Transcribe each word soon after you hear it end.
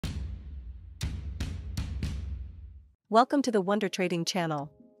Welcome to the WunderTrading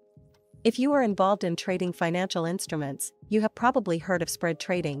channel. If you are involved in trading financial instruments, you have probably heard of spread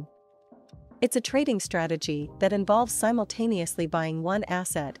trading. It's a trading strategy that involves simultaneously buying one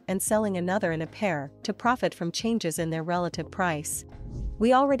asset and selling another in a pair to profit from changes in their relative price.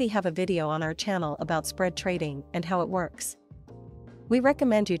 We already have a video on our channel about spread trading and how it works. We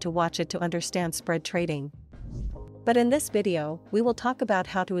recommend you to watch it to understand spread trading. But in this video, we will talk about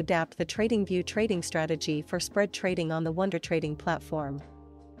how to adapt the Tradingview trading strategy for spread trading on the WunderTrading platform.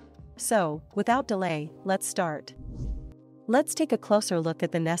 So, without delay, let's start. Let's take a closer look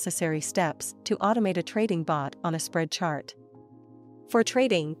at the necessary steps to automate a trading bot on a spread chart. For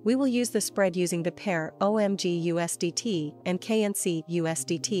trading, we will use the spread using the pair OMG USDT and KNC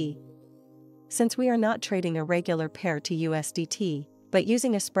USDT. Since we are not trading a regular pair to USDT, but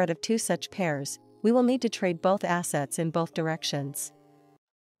using a spread of two such pairs, we will need to trade both assets in both directions.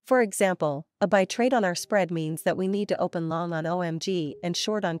 For example, a buy trade on our spread means that we need to open long on OMG and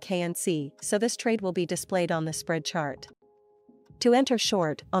short on KNC, so this trade will be displayed on the spread chart. To enter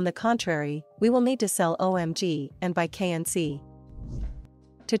short, on the contrary, we will need to sell OMG and buy KNC.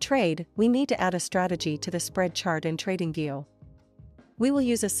 To trade, we need to add a strategy to the spread chart in Tradingview. We will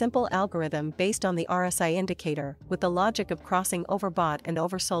use a simple algorithm based on the RSI indicator with the logic of crossing overbought and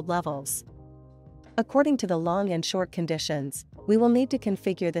oversold levels. According to the long and short conditions, we will need to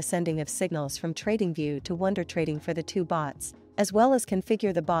configure the sending of signals from Tradingview to WunderTrading for the two bots, as well as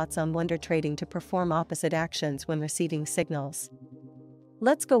configure the bots on WunderTrading to perform opposite actions when receiving signals.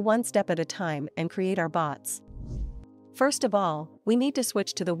 Let's go one step at a time and create our bots. First of all, we need to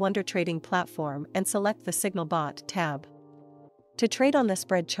switch to the WunderTrading platform and select the Signal Bot tab. To trade on the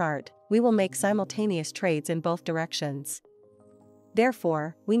spread chart, we will make simultaneous trades in both directions.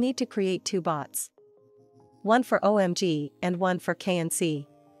 Therefore, we need to create two bots. One for OMG and one for KNC.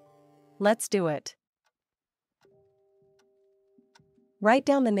 Let's do it. Write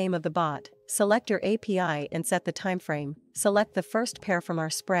down the name of the bot, select your API and set the timeframe, select the first pair from our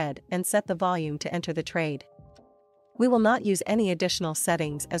spread and set the volume to enter the trade. We will not use any additional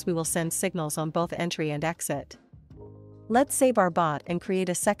settings as we will send signals on both entry and exit. Let's save our bot and create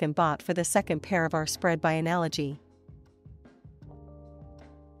a second bot for the second pair of our spread by analogy.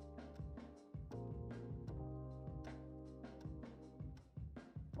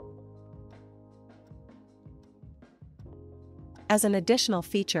 As an additional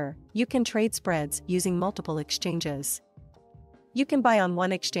feature, you can trade spreads using multiple exchanges. You can buy on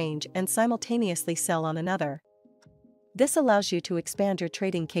one exchange and simultaneously sell on another. This allows you to expand your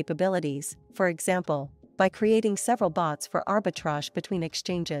trading capabilities, for example, by creating several bots for arbitrage between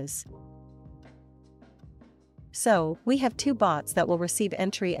exchanges. So, we have two bots that will receive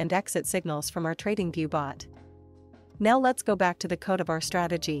entry and exit signals from our Tradingview bot. Now let's go back to the code of our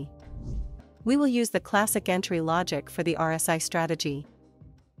strategy. We will use the classic entry logic for the RSI strategy.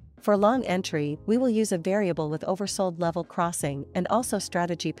 For long entry, we will use a variable with oversold level crossing and also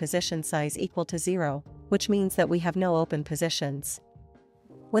strategy position size equal to 0, which means that we have no open positions.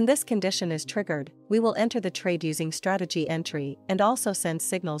 When this condition is triggered, we will enter the trade using strategy entry and also send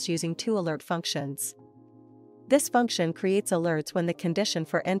signals using two alert functions. This function creates alerts when the condition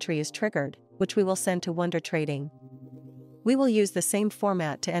for entry is triggered, which we will send to WunderTrading. We will use the same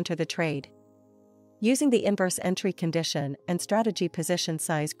format to enter the trade. Using the inverse entry condition and strategy position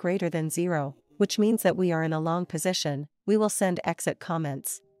size greater than 0, which means that we are in a long position, we will send exit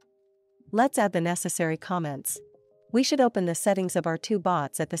comments. Let's add the necessary comments. We should open the settings of our two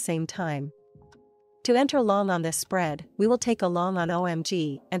bots at the same time. To enter long on this spread, we will take a long on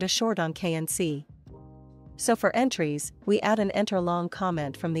OMG and a short on KNC. So for entries, we add an enter long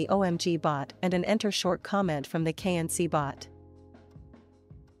comment from the OMG bot and an enter short comment from the KNC bot.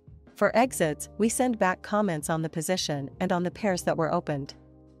 For exits, we send back comments on the position and on the pairs that were opened.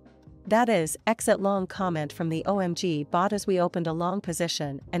 That is, exit long comment from the OMG bot as we opened a long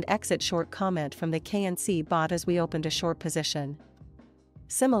position and exit short comment from the KNC bot as we opened a short position.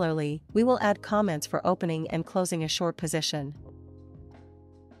 Similarly, we will add comments for opening and closing a short position.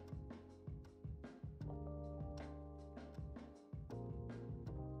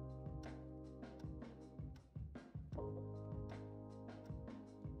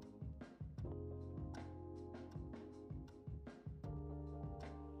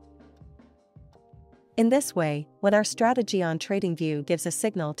 In this way, when our strategy on Tradingview gives a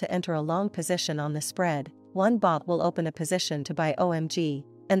signal to enter a long position on the spread, one bot will open a position to buy OMG,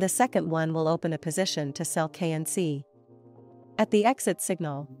 and the second one will open a position to sell KNC. At the exit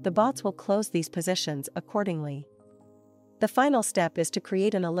signal, the bots will close these positions accordingly. The final step is to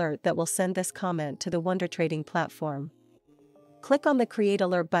create an alert that will send this comment to the WunderTrading platform. Click on the Create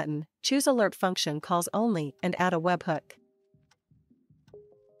Alert button, choose Alert Function Calls Only and add a webhook.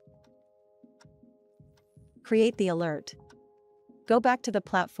 Create the alert. Go back to the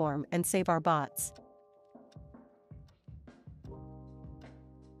platform and save our bots.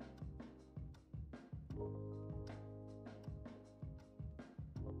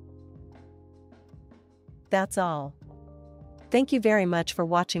 That's all. Thank you very much for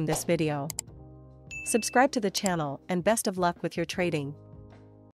watching this video. Subscribe to the channel and best of luck with your trading.